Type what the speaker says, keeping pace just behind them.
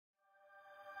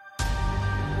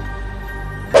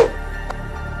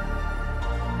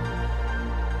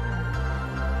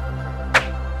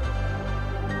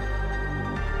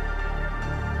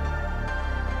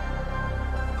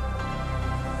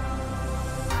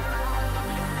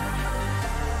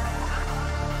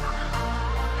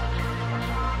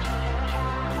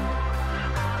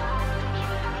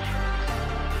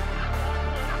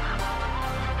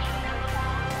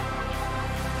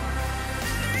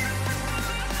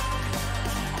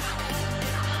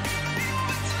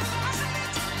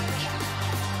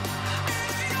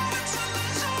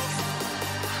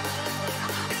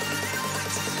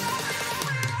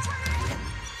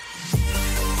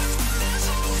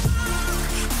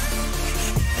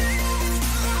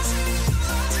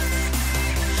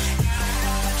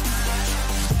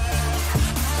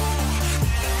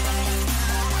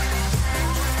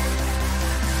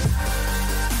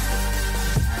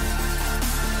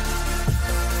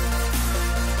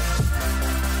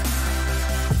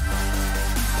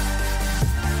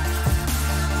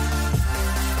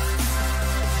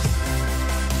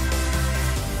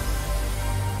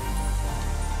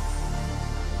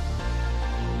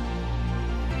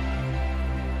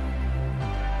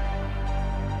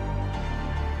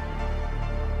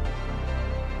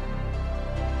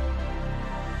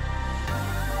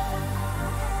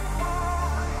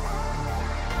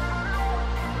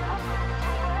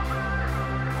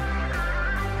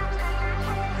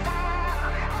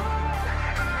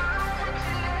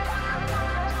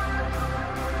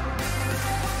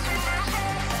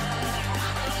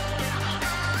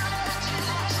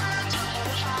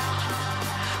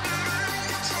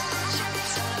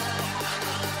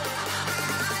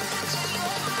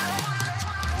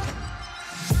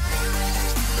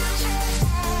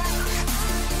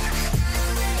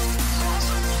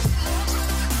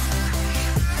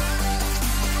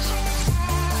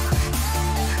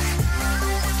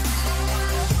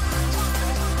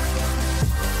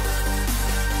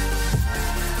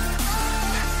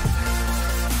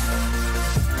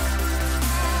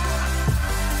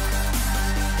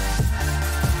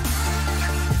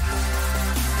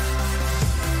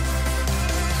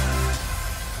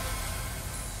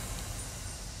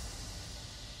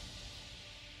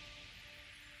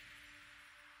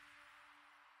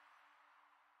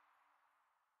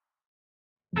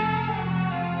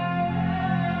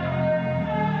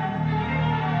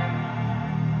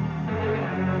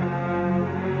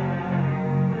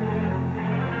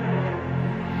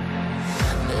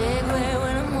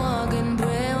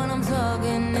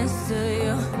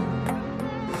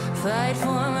Fight for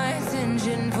my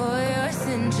attention, for your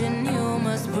ascension, you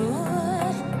must prove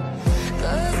it.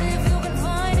 'Cause if you can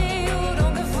find it, you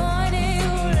don't confine it,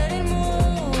 you let it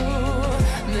move.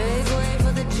 Make way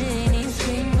for the genie,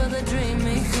 scream for the dream,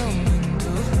 may come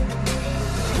true.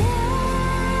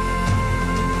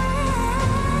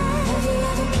 Have you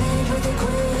ever played with a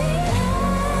queen?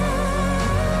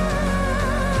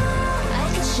 I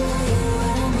can show you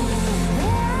what I mean.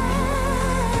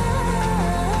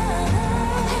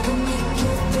 I can make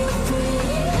you feel free.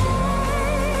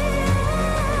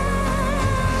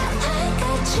 I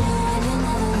got you in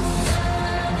another league.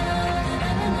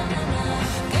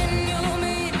 Can you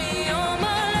meet me on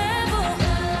my level?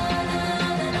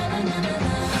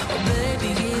 Oh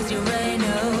baby, is your reign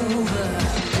over?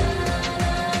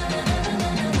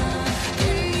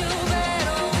 Can you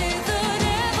battle with the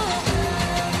devil?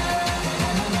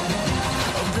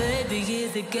 Oh baby,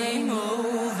 is the game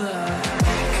over?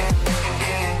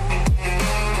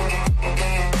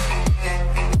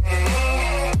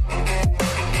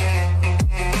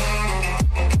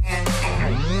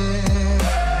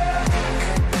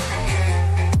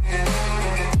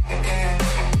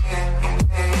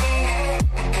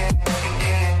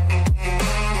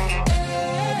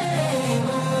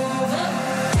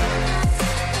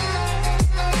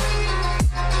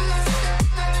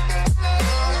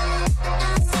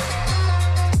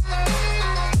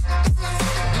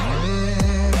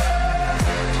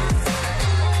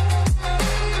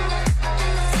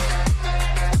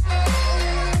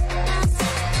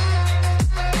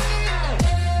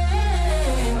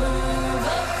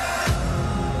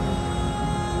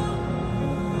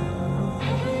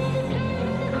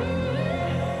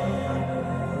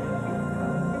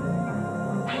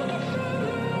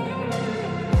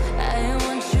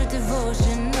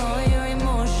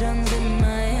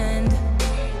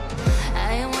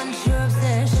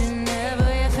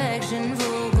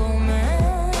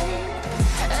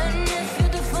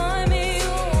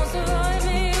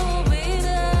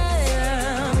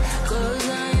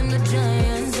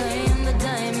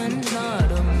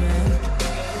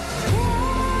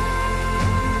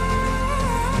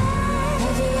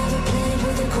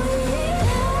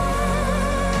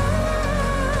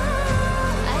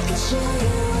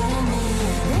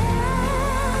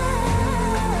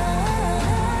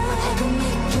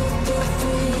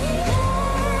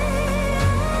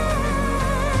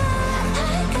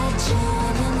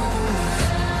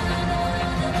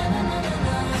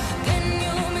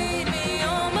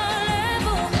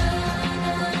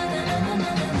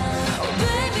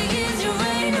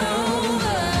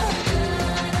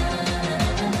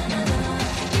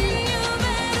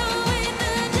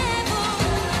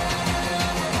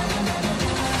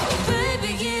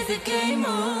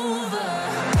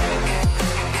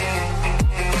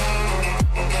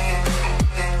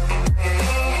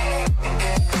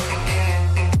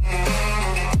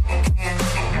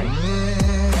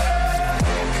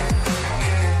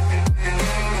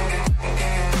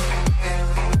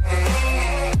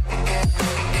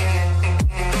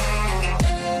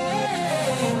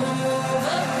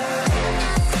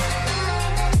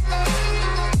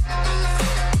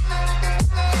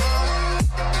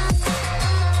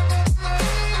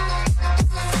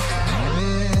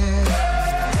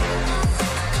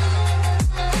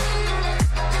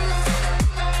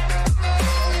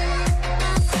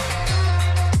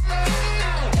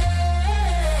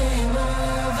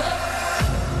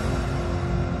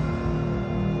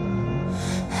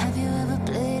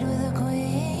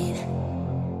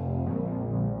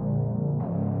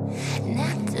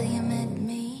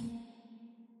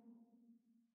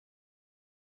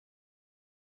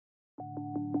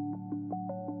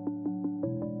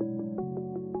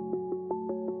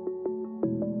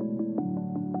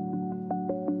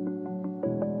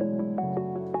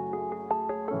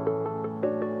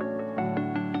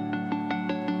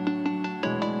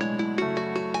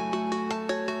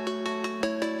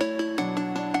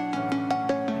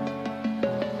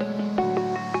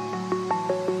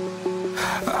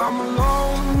 I'm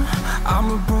alone, I'm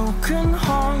a broken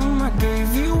home. I gave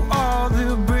you all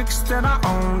the bricks that I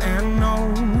own and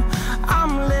know.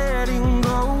 I'm letting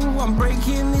go, I'm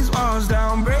breaking these walls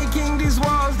down, breaking these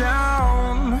walls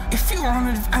down. If you want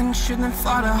adventure, then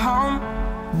fly to home.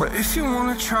 But if you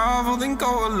wanna travel, then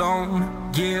go alone.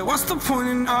 Yeah, what's the point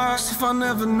in us if I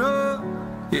never know?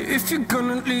 Yeah, if you're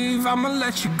gonna leave, I'ma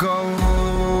let you go.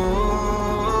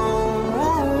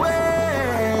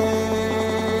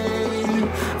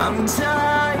 I'm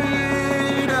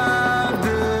tired of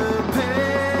the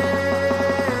pain.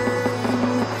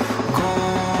 Go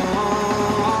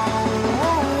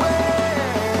away.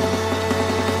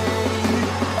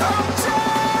 I'm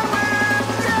tired.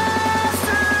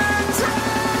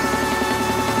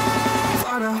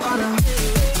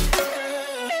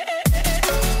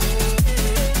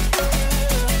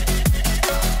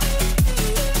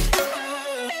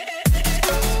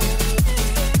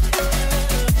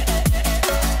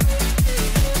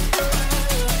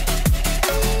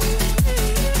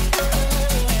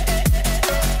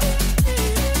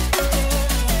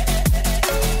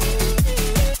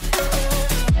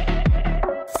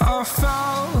 I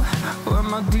fell, where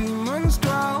my demons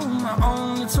dwell. My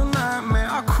own little nightmare,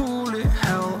 I call it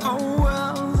hell. Oh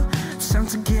well, it's time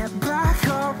to get back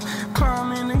up,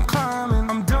 climbing and climbing.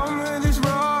 I'm done with this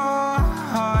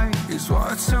ride, is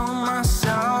what I tell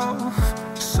myself,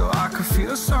 so I could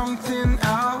feel something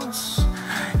else.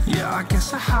 Yeah, I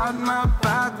guess I had my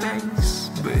bad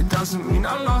days, but it doesn't mean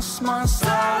I lost my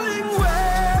style. Darling,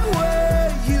 where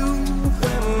were you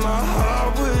when my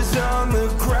heart was on the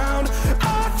ground?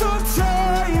 I thought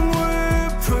time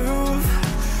would prove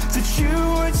that you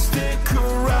would stick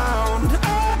around.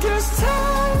 I guess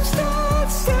time stood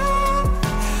still,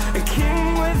 a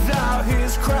king without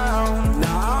his crown.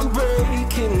 Now I'm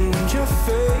breaking and you're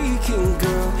faking,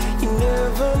 girl. You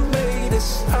never made a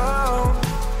sound.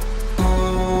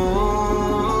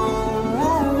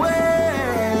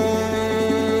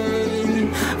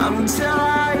 I'm tired.